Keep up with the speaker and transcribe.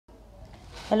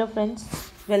Hello friends,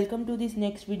 welcome to this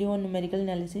next video on numerical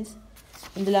analysis.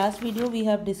 In the last video we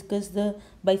have discussed the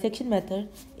bisection method.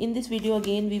 In this video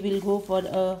again we will go for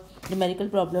a numerical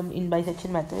problem in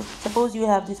bisection method. Suppose you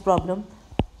have this problem.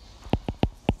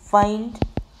 Find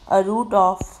a root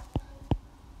of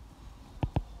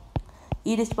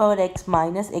e raised to power x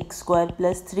minus x square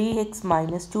plus 3x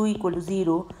minus 2 equal to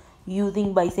 0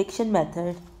 using bisection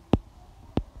method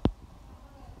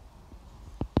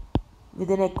with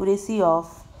an accuracy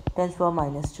of 10 to the power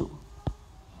minus 2.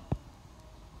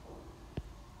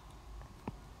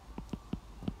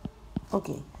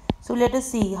 Okay, so let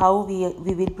us see how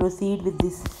we will proceed with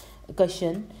this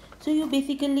question. So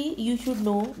you should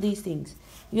know these things.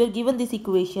 You are given this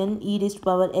equation e raised to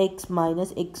power x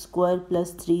minus x square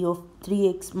plus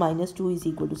 3x minus 2 is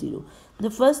equal to 0. The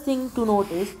first thing to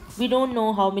note is we don't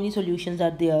know how many solutions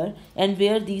are there and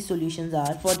where these solutions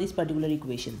are for this particular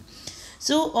equation.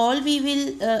 So all we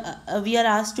are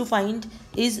asked to find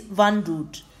is one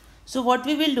root. So what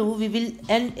we will do,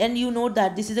 and you note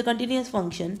that this is a continuous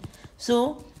function.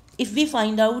 So if we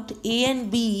find out a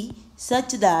and b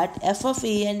such that f of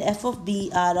a and f of b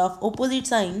are of opposite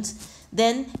signs,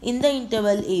 then in the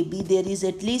interval ab there is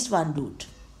at least one root.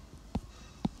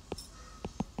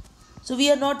 So we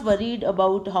are not worried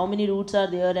about how many roots are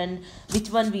there and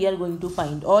which one we are going to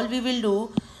find. All we will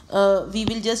do, we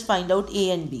will just find out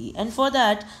a and b, and for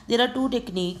that there are two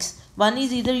techniques. One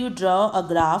is either you draw a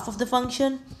graph of the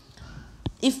function.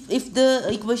 If the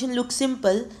equation looks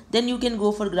simple, then you can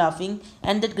go for graphing,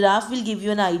 and that graph will give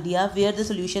you an idea where the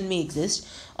solution may exist.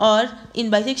 Or in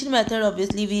bisection method,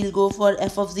 obviously we will go for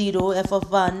f of 0, f of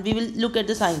 1. We will look at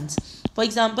the signs. For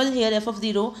example, here f of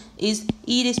 0 is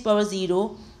e raised to power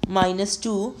 0 minus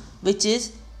 2, which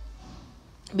is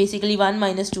basically 1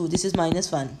 minus 2. This is minus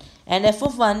 1. And f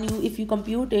of 1, if you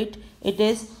compute it, it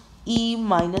is e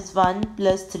minus 1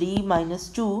 plus 3 minus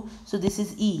 2. So this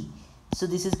is e. So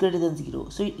this is greater than 0.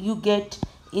 So you get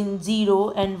in 0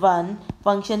 and 1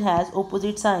 function has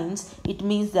opposite signs. It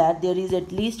means that there is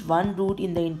at least one root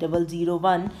in the interval 0,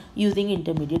 1 using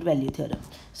intermediate value theorem.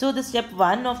 So the step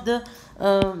 1 of the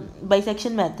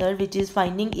bisection method, which is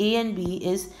finding a and b,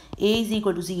 is a is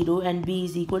equal to 0 and b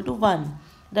is equal to 1.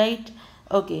 Right?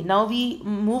 Okay, now we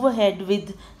move ahead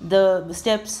with the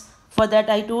steps. For that,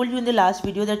 I told you in the last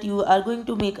video that you are going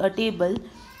to make a table.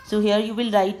 So here you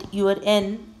will write your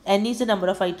n is the number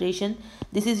of iteration.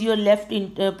 This is your left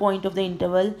point of the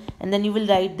interval, and then you will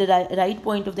write the right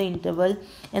point of the interval,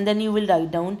 and then you will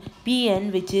write down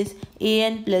pn, which is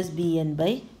an plus bn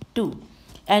by 2.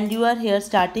 And you are here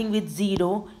starting with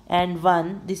 0 and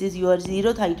 1. This is your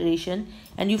 0th iteration,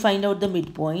 and you find out the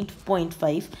midpoint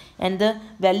 0.5, and the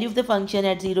value of the function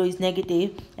at 0 is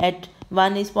negative, at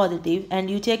 1 is positive, and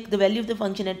you check the value of the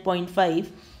function at 0.5.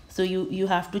 So you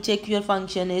have to check your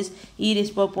function is e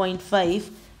raised to power 0.5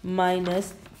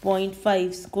 minus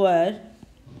 0.5 square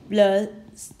plus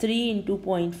 3 into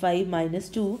 0.5 minus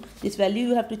 2. This value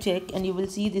you have to check, and you will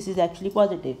see this is actually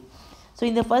positive. So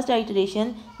in the first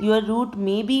iteration, your root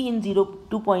may be in 0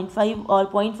 to 0.5 or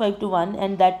 0.5 to 1,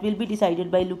 and that will be decided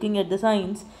by looking at the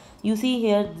signs. You see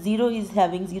here 0 is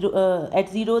having 0, at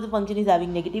 0 the function is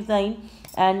having negative sign,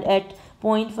 and at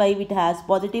 0.5 it has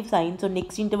positive sign. So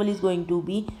next interval is going to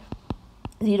be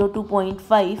 0 to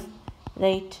 0.5,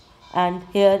 right? And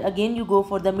here again you go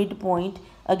for the midpoint.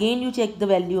 Again you check the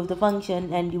value of the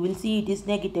function, and you will see it is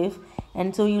negative,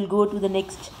 and so you will go to the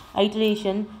next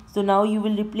iteration. So now you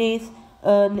will replace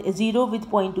 0 with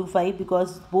 0.25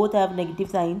 because both have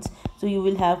negative signs. So you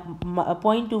will have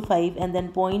 0.25 and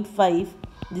then 0.5.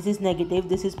 This is negative,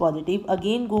 this is positive.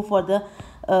 Again go for the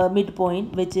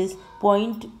midpoint, which is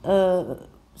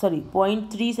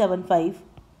 0.375,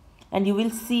 and you will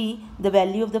see the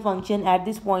value of the function at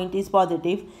this point is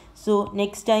positive. So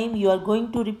next time you are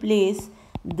going to replace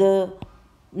the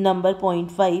number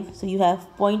 0.5. So you have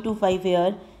 0.25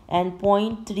 here and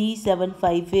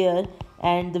 0.375 here,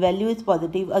 and the value is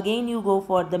positive. Again you go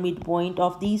for the midpoint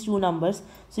of these two numbers.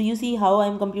 So you see how I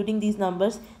am computing these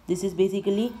numbers. This is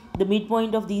basically the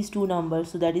midpoint of these two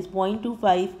numbers. So that is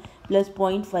 0.25 plus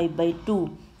 0.5 by 2.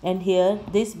 And here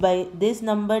this by this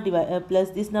number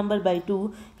plus this number by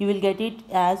 2, you will get it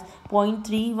as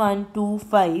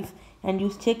 0.3125, and you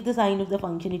check the sign of the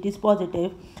function, it is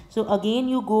positive. So again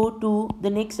you go to the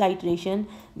next iteration.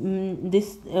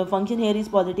 This function here is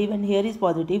positive and here is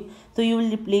positive, so you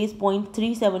will replace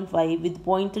 0.375 with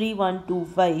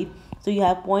 0.3125. So you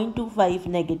have 0.25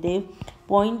 negative,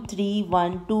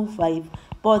 0.3125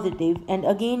 positive, and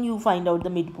again you find out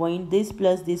the midpoint, this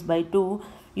plus this by 2,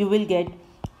 you will get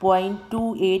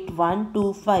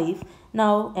 0.28125.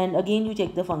 Now, and again you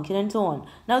check the function and so on.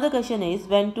 Now the question is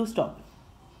when to stop.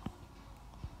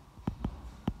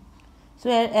 So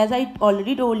as I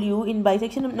already told you, in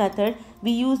bisection method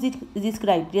we use this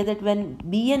criteria that when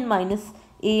bn minus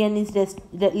an is less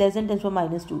than 10 to the power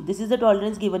minus 2. This is the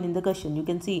tolerance given in the question. You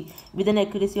can see with an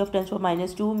accuracy of 10 to the power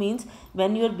minus 2 means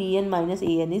when your bn minus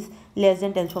an is less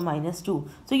than 10 to the power minus 2.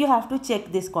 So you have to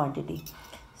check this quantity.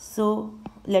 So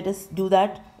let us do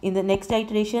that. In the next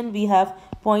iteration we have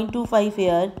 0.25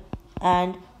 here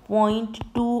and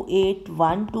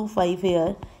 0.28125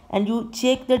 here, and you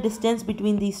check the distance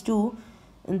between these two,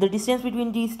 and the distance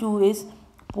between these two is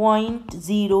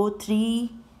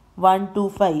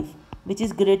 0.03125, which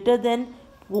is greater than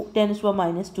 10 to the power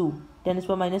minus 2. 10 to the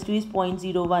power minus 2 is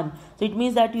 0.01. So it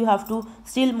means that you have to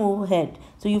still move ahead.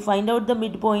 So you find out the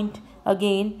midpoint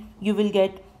again, you will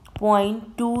get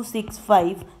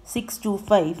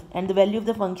 0.265625, and the value of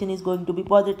the function is going to be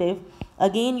positive.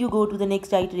 Again you go to the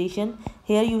next iteration.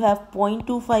 Here you have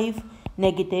 0.25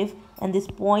 negative and this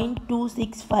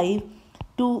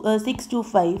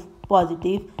 0.265625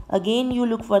 positive. Again you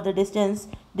look for the distance.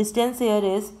 Distance here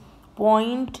is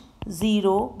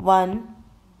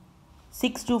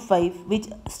 0.01625, which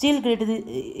still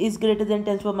is greater than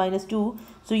 10 to the power minus 2.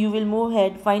 So you will move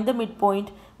ahead, find the midpoint.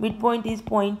 Midpoint is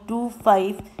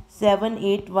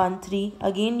 0.257813.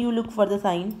 Again you look for the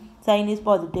sign is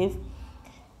positive,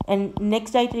 and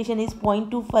next iteration is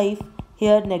 0.25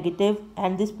 here negative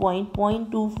and this point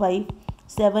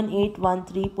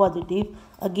 0.257813 positive.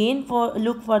 Again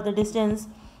look for the distance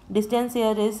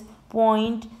here is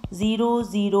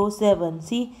 0.007.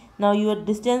 see, now your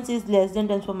distance is less than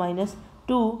 10 to the power minus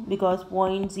 2 because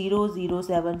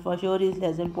 0.007 for sure is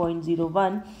less than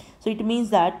 0.01. so it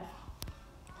means that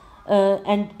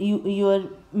and your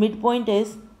midpoint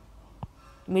is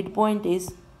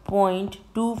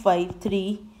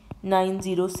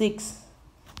 0.253906.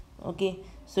 okay,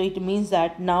 so it means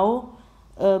that now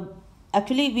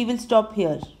actually we will stop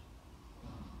here.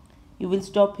 You will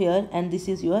stop here and this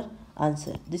is your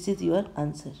answer.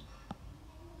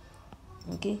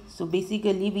 Okay, so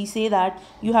basically we say that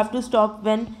you have to stop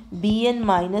when bn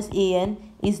minus an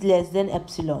is less than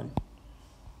epsilon,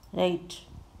 right?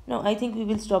 No, I think we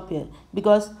will stop here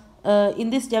because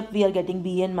in this step we are getting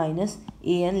bn minus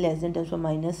an less than 10 to the power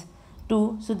minus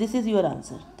 2. So this is your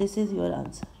answer.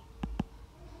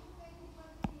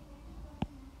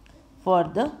 For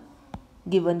the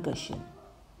given question.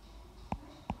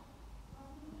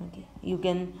 Okay, you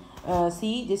can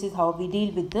see this is how we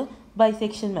deal with the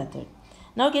bisection method.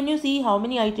 Now can you see how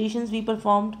many iterations we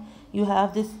performed? You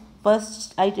have this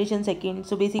first iteration, second,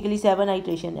 so basically 7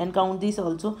 iteration, and count this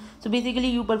also. So basically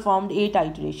you performed 8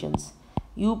 iterations.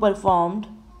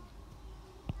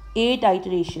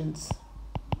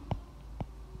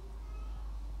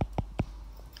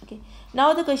 Okay,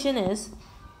 now the question is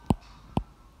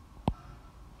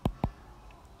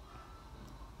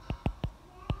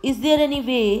there any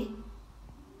way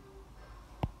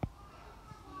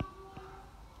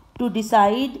to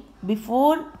decide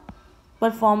before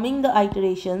performing the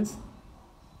iterations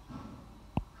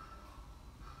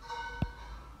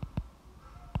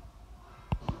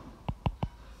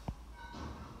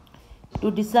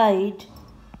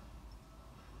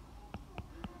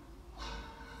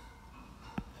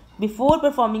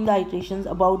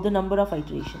about the number of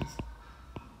iterations?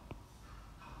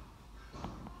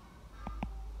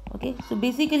 Okay, so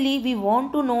basically we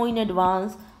want to know in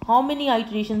advance how many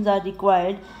iterations are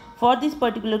required for this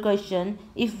particular question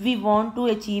if we want to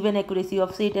achieve an accuracy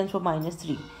of say 10 to the power minus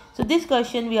 3. So this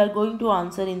question we are going to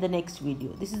answer in the next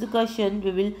video. This is the question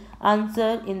we will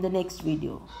answer in the next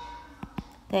video.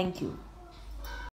 Thank you.